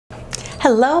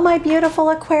Hello, my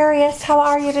beautiful Aquarius. How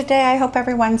are you today? I hope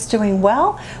everyone's doing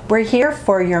well. We're here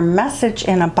for your message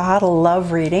in a bottle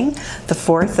love reading, the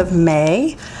 4th of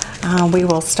May. I'm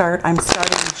starting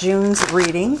June's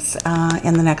readings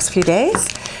in the next few days.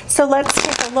 So let's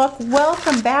take a look.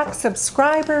 Welcome back,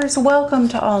 subscribers. Welcome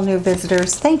to all new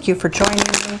visitors. Thank you for joining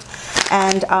me.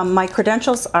 And my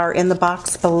credentials are in the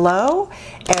box below,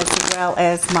 as well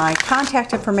as my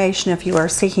contact information if you are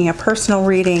seeking a personal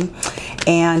reading.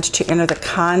 And to enter the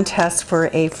contest for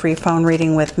a free phone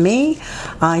reading with me,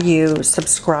 you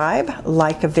subscribe,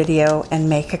 like a video, and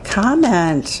make a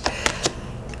comment.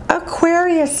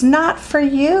 Aquarius, not for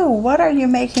you. What are you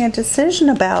making a decision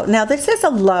about? Now, this is a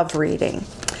love reading.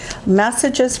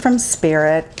 Messages from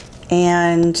Spirit.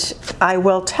 And I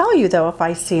will tell you, though, if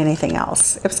I see anything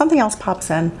else. If something else pops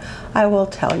in, I will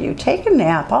tell you. Take a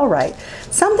nap. All right.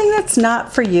 Something that's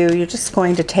not for you, you're just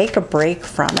going to take a break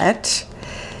from it.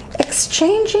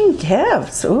 Exchanging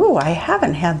gifts. Ooh, I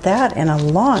haven't had that in a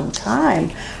long time.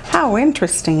 How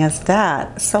interesting is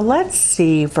that? So let's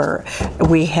see.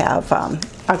 We have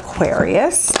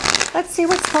Aquarius. Let's see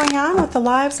what's going on with the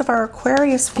lives of our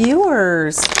Aquarius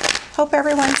viewers. Hope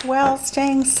everyone's well,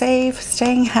 staying safe,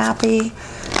 staying happy.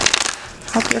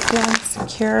 Hope you're feeling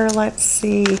secure. Let's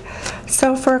see.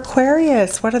 So for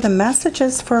Aquarius, what are the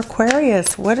messages for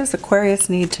Aquarius? What does Aquarius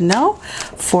need to know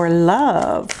for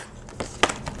love?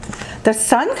 The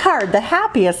Sun card, the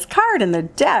happiest card in the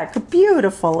deck.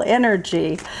 Beautiful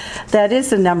energy. That is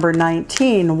the number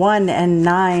 19. 1 and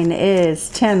 9 is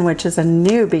 10, which is a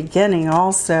new beginning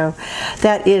also.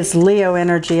 That is Leo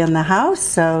energy in the house.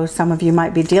 So some of you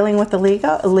might be dealing with the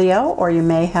Leo, or you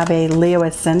may have a Leo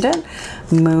ascendant,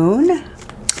 Moon,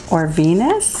 or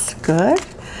Venus. Good.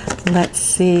 Let's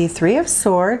see, 3 of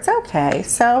Swords. Okay,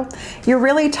 so you're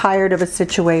really tired of a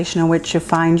situation in which you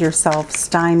find yourself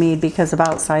stymied because of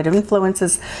outside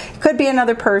influences. It could be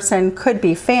another person, could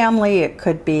be family, it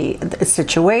could be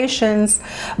situations,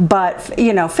 but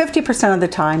you know, 50% of the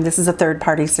time this is a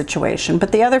third-party situation,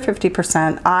 but the other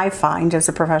 50% I find as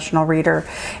a professional reader,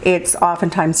 it's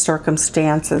oftentimes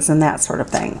circumstances and that sort of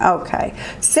thing. Okay,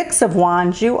 6 of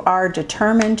Wands, you are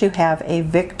determined to have a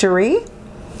victory.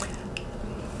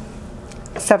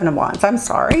 7 of Wands, I'm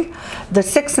sorry. The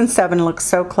 6 and 7 look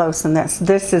so close in this.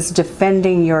 This is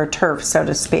defending your turf, so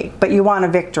to speak. But you want a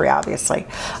victory, obviously.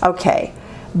 Okay,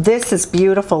 this is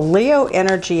beautiful. Leo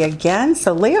energy again.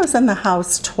 So Leo's in the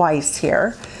house twice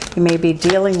here. You may be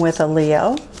dealing with a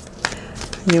Leo.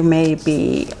 You may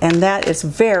be, and that is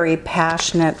very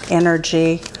passionate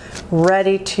energy.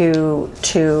 Ready to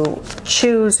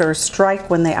choose or strike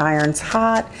when the iron's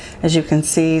hot. As you can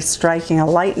see, striking a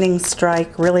lightning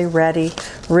strike, really ready,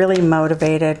 really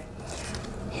motivated.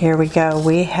 Here we go.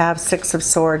 We have 6 of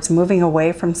Swords, moving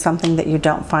away from something that you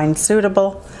don't find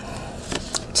suitable.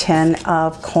 10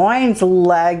 of Coins,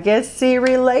 legacy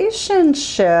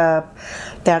relationship.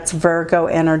 That's Virgo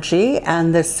energy,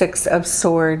 and the 6 of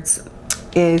Swords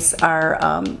is our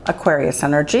Aquarius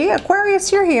energy.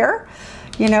 Aquarius, you're here.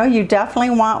 You know, you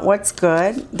definitely want what's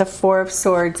good. The 4 of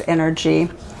Swords energy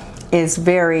is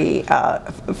very,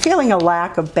 feeling a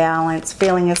lack of balance,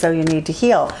 feeling as though you need to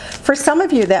heal. For some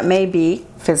of you, that may be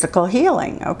physical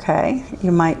healing, okay?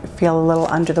 You might feel a little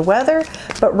under the weather,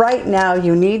 but right now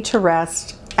you need to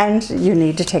rest and you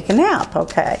need to take a nap,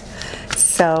 okay?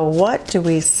 So what do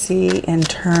we see in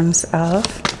terms of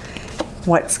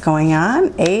what's going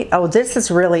on? 8, oh, this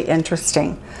is really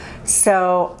interesting.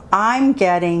 So I'm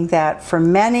getting that for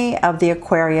many of the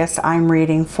Aquarius I'm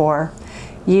reading for,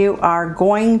 you are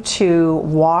going to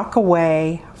walk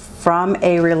away from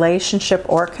a relationship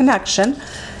or connection.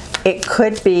 It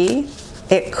could be,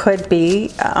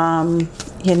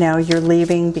 you know, you're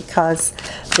leaving because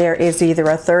there is either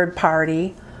a third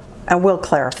party, and we'll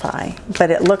clarify,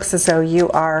 but it looks as though you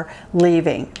are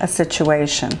leaving a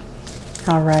situation.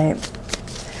 All right.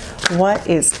 What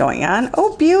is going on?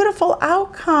 Oh, beautiful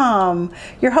outcome.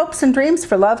 Your hopes and dreams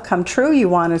for love come true. You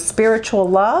want a spiritual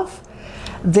love.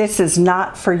 This is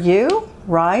not for you,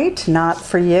 right? Not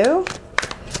for you.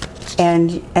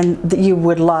 And you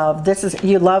would love,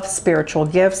 you love spiritual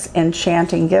gifts,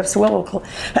 enchanting gifts.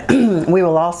 We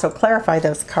will also clarify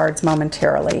those cards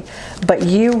momentarily. But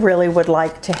you really would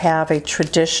like to have a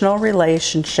traditional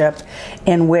relationship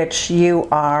in which you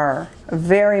are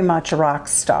very much a rock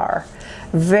star.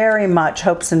 Very much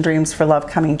hopes and dreams for love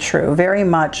coming true. Very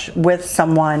much with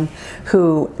someone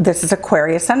who, this is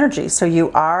Aquarius energy. So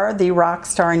you are the rock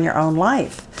star in your own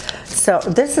life. So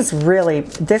this is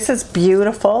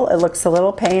beautiful. It looks a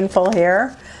little painful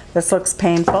here. This looks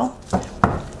painful.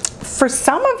 For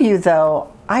some of you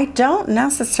though, I don't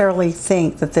necessarily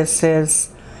think that this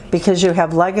is because you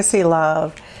have legacy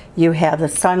love You have the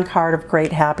Sun card of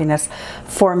great happiness.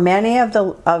 For many of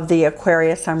the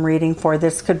Aquarius I'm reading for,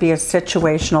 this could be a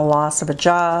situational loss of a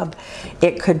job.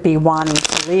 It could be wanting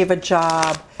to leave a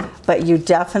job, but you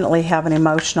definitely have an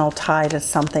emotional tie to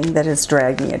something that is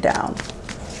dragging you down,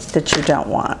 that you don't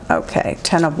want. Okay,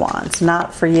 Ten of Wands.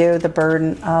 Not for you, the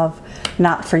burden of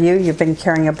not for you. You've been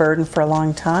carrying a burden for a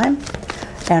long time.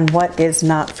 And what is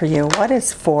not for you? What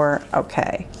is for,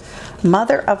 okay.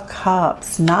 Mother of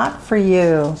Cups, not for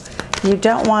you. You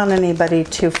don't want anybody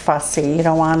too fussy. You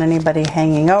don't want anybody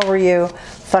hanging over you,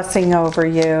 fussing over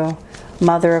you.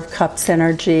 Mother of Cups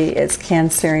energy is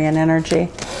Cancerian energy.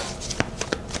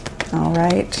 All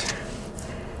right.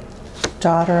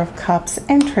 Daughter of Cups,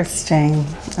 interesting.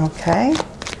 Okay.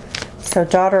 So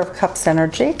Daughter of Cups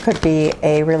energy could be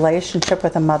a relationship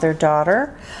with a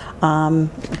mother-daughter.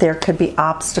 There could be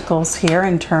obstacles here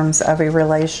in terms of a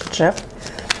relationship.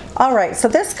 All right, so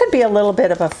this could be a little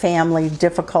bit of a family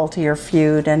difficulty or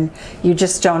feud, and you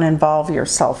just don't involve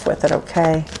yourself with it,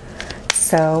 okay?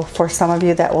 So for some of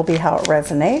you, that will be how it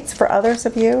resonates. For others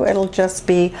of you, it'll just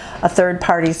be a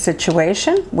third-party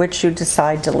situation which you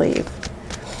decide to leave.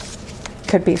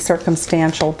 Could be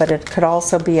circumstantial, but it could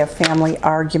also be a family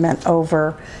argument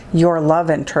over your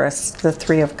love interest, the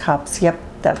Three of Cups. Yep,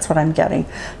 that's what I'm getting.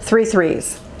 3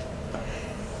 threes.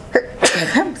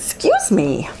 Excuse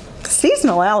me.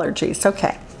 Seasonal allergies.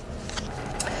 Okay.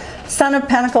 Son of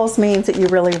Pentacles means that you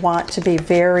really want to be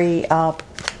very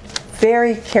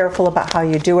careful about how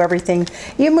you do everything.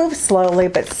 You move slowly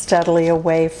but steadily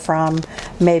away from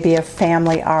maybe a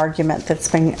family argument that's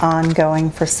been ongoing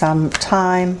for some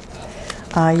time.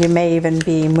 You may even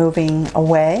be moving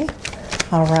away.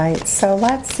 All right, so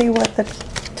let's see what the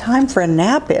time for a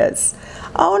nap is.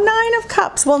 Oh, 9 of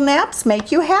Cups. Well, naps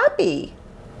make you happy.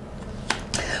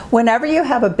 Whenever you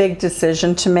have a big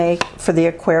decision to make for the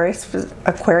Aquarius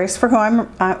for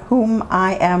whom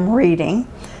I am reading,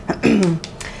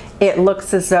 it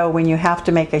looks as though when you have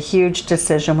to make a huge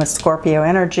decision with Scorpio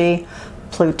energy,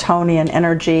 Plutonian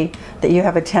energy, that you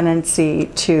have a tendency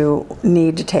to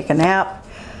need to take a nap.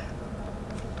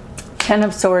 10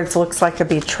 of Swords looks like a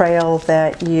betrayal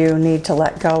that you need to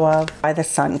let go of. By the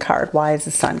Sun card. Why is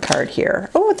the Sun card here?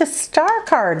 Oh, the Star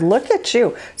card. Look at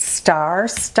you. Star,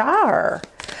 star.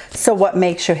 So what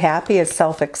makes you happy is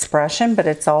self-expression, but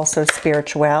it's also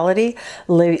spirituality,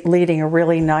 leading a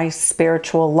really nice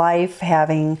spiritual life,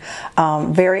 having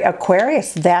very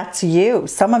Aquarius. That's you.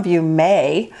 Some of you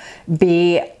may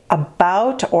be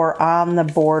about or on the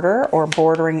border or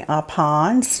bordering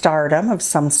upon stardom of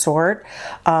some sort.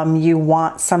 You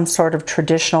want some sort of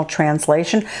traditional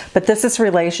translation, but this is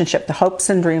relationship. The hopes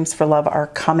and dreams for love are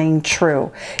coming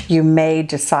true. You may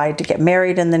decide to get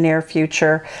married in the near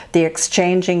future. The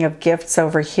exchanging of gifts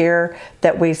over here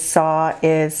that we saw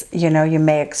is, you know, you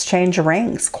may exchange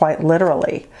rings quite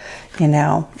literally, you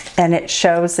know, and it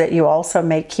shows that you also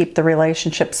may keep the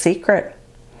relationship secret.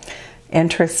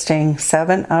 Interesting.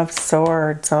 7 of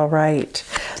Swords. All right.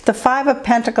 The 5 of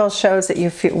Pentacles shows that you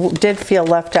did feel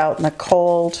left out in the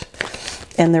cold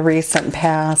in the recent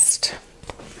past.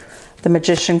 The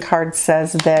Magician card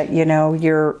says that, you know,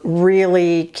 you're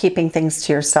really keeping things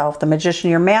to yourself. The Magician,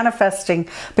 you're manifesting,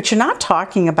 but you're not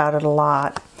talking about it a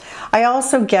lot. I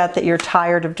also get that you're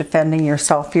tired of defending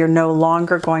yourself. You're no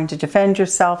longer going to defend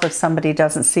yourself if somebody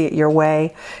doesn't see it your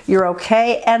way. You're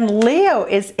okay. And Leo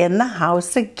is in the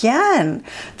house again.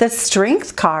 The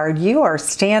Strength card, you are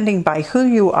standing by who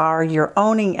you are. You're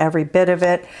owning every bit of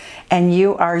it. And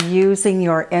you are using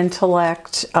your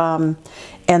intellect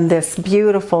and this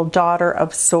beautiful Daughter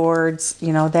of Swords,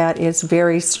 you know, that is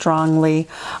very strongly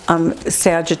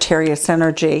Sagittarius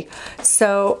energy.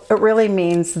 So it really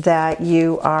means that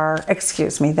you are,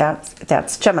 excuse me,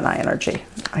 that's Gemini energy.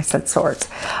 I said Swords.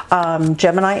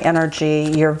 Gemini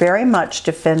energy, you're very much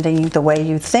defending the way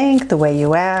you think, the way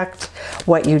you act,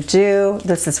 what you do.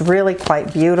 This is really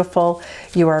quite beautiful.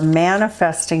 You are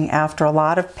manifesting after a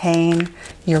lot of pain.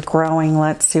 You're growing.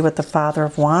 Let's see what the Father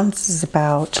of Wands is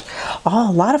about. Oh,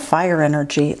 a lot of fire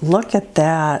energy. Look at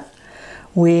that.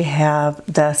 We have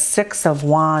the 6 of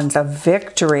Wands, a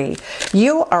victory.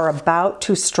 You are about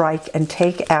to strike and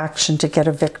take action to get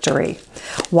a victory.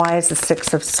 Why is the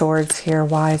 6 of Swords here?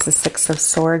 Why is the 6 of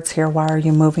Swords here? Why are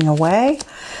you moving away?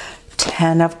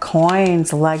 10 of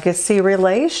Coins, legacy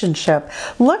relationship.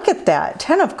 Look at that.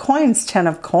 10 of Coins, 10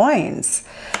 of Coins.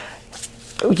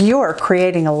 You are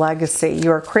creating a legacy.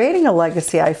 You are creating a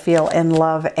legacy, I feel, in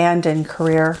love and in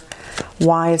career.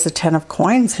 Why is the 10 of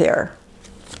Coins here?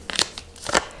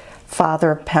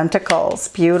 Father of Pentacles,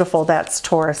 beautiful. That's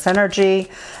Taurus energy.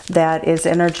 That is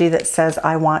energy that says,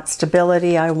 I want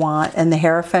stability, and the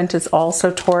Hierophant is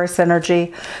also Taurus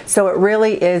energy. So it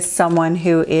really is someone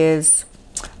who is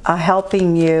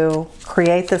helping you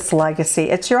create this legacy.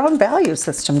 It's your own value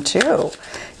system too.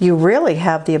 You really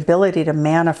have the ability to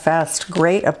manifest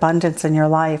great abundance in your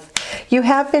life. You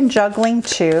have been juggling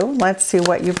too. Let's see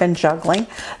what you've been juggling.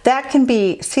 That can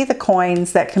be, see the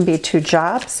coins, that can be 2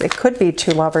 jobs. It could be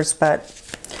 2 lovers, but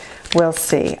we'll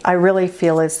see. I really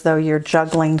feel as though you're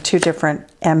juggling 2 different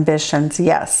ambitions.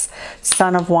 Yes,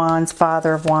 Son of Wands,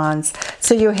 Father of Wands.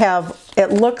 So you have,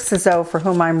 it looks as though for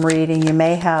whom I'm reading, you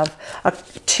may have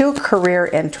 2 career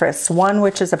interests. One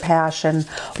which is a passion,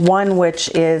 one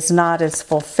which is not as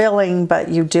fulfilling, but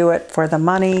you do it for the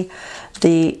money.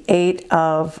 The Eight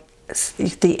of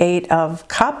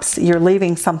Cups, you're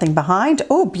leaving something behind.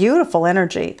 Oh, beautiful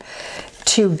energy.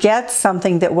 To get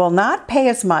something that will not pay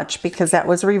as much because that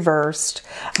was reversed,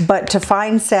 but to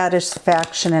find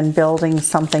satisfaction in building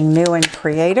something new and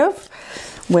creative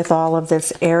with all of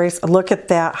this Aries. Look at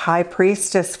that, High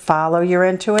Priestess. Follow your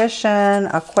intuition,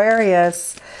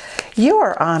 Aquarius. You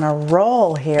are on a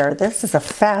roll here. This is a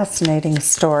fascinating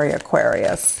story,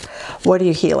 Aquarius. What are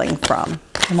you healing from?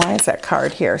 Why is that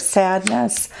card here?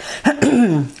 Sadness.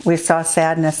 We saw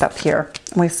sadness up here.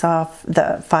 We saw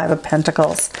the 5 of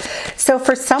Pentacles. So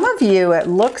for some of you, it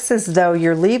looks as though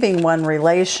you're leaving one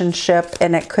relationship,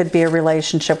 and it could be a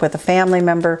relationship with a family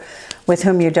member with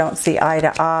whom you don't see eye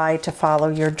to eye, to follow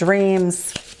your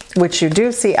dreams, which you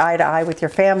do see eye to eye with your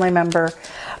family member.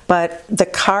 But the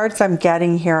cards I'm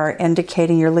getting here are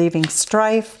indicating you're leaving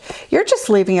strife. You're just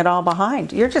leaving it all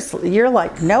behind. You're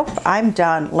like, nope, I'm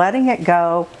done, letting it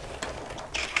go.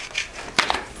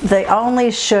 The only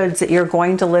shoulds that you're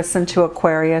going to listen to,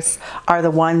 Aquarius, are the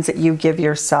ones that you give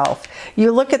yourself.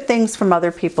 You look at things from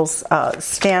other people's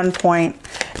standpoint,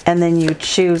 and then you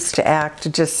choose to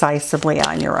act decisively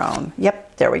on your own.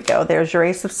 Yep, there we go. There's your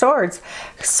Ace of Swords.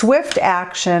 Swift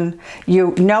action.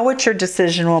 You know what your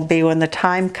decision will be when the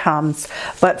time comes.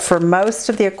 But for most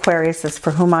of the Aquariuses for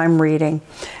whom I'm reading,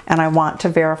 and I want to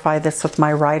verify this with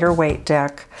my Rider-Waite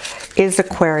deck, is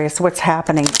Aquarius, what's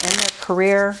happening in their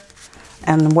career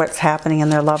and what's happening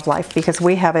in their love life, because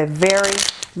we have a very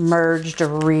merged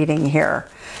reading here.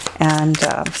 And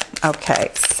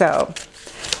okay, so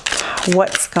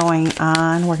what's going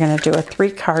on? We're going to do a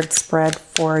 3-card spread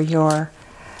for your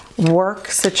work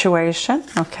situation.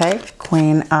 Okay,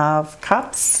 Queen of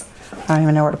Cups. I don't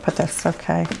even know where to put this.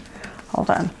 Okay, hold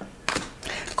on.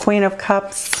 Queen of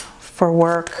Cups for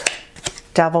work.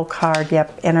 Devil card,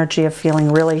 yep, energy of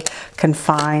feeling really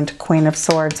confined. Queen of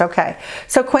Swords, okay.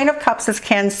 So Queen of Cups is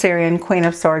Cancerian, Queen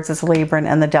of Swords is Libran,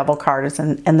 and the Devil card is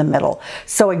in the middle.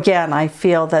 So again, I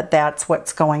feel that that's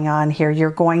what's going on here. You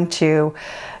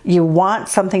want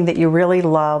something that you really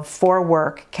love for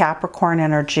work, Capricorn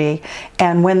energy,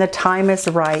 and when the time is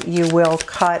right, you will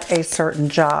cut a certain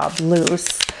job loose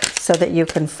so that you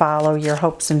can follow your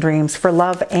hopes and dreams for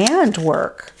love and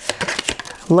work.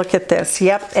 Look at this.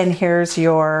 Yep, and here's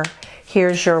your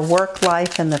work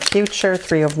life in the future.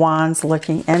 3 of Wands,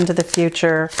 looking into the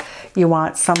future. You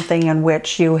want something in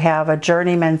which you have a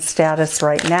journeyman status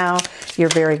right now. You're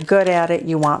very good at it.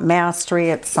 You want mastery.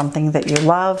 It's something that you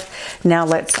love. Now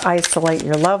let's isolate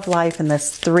your love life in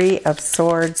this 3 of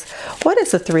Swords. What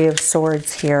is the 3 of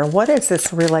Swords here? What is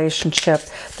this relationship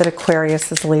that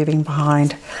Aquarius is leaving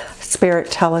behind? Spirit,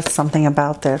 tell us something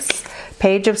about this.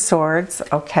 Page of Swords,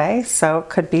 okay, so it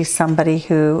could be somebody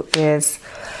who is,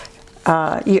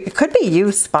 it could be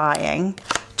you spying.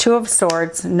 2 of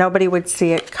Swords, nobody would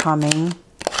see it coming.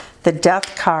 The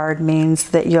Death card means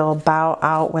that you'll bow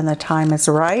out when the time is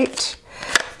right.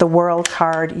 The World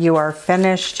card, you are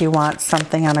finished. You want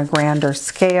something on a grander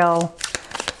scale.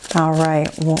 All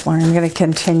right, well, I'm going to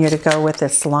continue to go with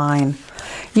this line.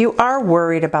 You are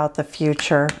worried about the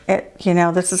future.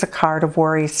 This is a card of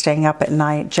worry, staying up at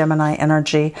night, Gemini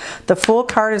energy. The Fool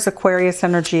card is Aquarius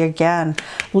energy again,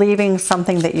 leaving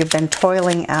something that you've been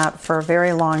toiling at for a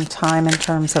very long time in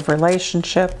terms of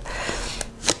relationship.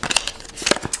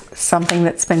 Something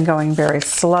that's been going very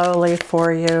slowly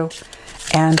for you.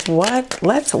 And let's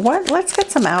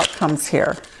get some outcomes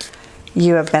here.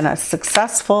 You have been a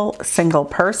successful single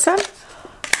person.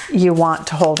 You want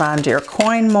to hold on to your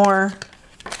coin more.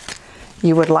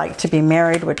 You would like to be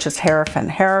married, which is Hierophant.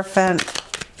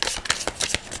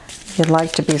 You'd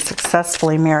like to be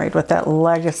successfully married with that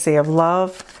legacy of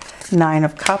love. 9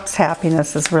 of Cups,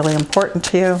 happiness is really important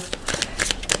to you.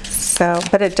 So,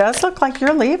 but it does look like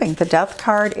you're leaving. The Death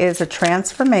card is a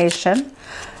transformation.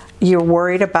 You're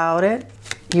worried about it.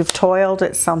 You've toiled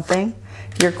at something.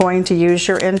 You're going to use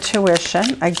your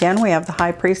intuition. Again, we have the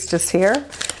High Priestess here.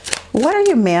 What are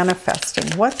you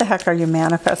manifesting? What the heck are you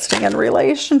manifesting in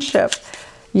relationship?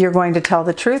 You're going to tell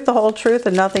the truth, the whole truth,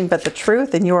 and nothing but the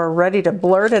truth, and you are ready to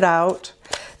blurt it out.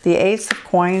 The Ace of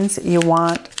Coins, you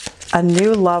want a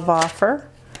new love offer.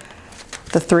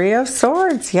 The Three of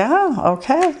Swords, yeah,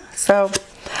 okay. So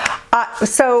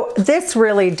this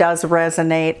really does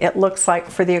resonate. It looks like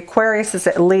for the Aquariuses,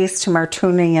 at least whom are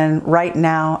tuning in right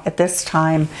now at this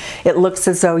time, it looks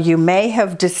as though you may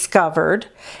have discovered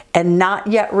and not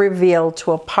yet revealed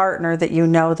to a partner that you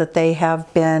know that they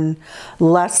have been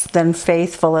less than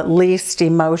faithful, at least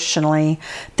emotionally.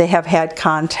 They have had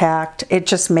contact. It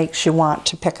just makes you want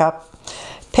to pick up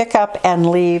and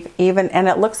leave even. And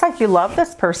it looks like you love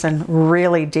this person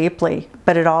really deeply,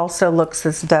 but it also looks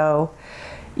as though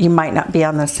you might not be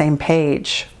on the same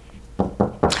page.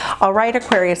 All right,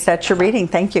 Aquarius, that's your reading.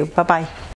 Thank you. Bye-bye.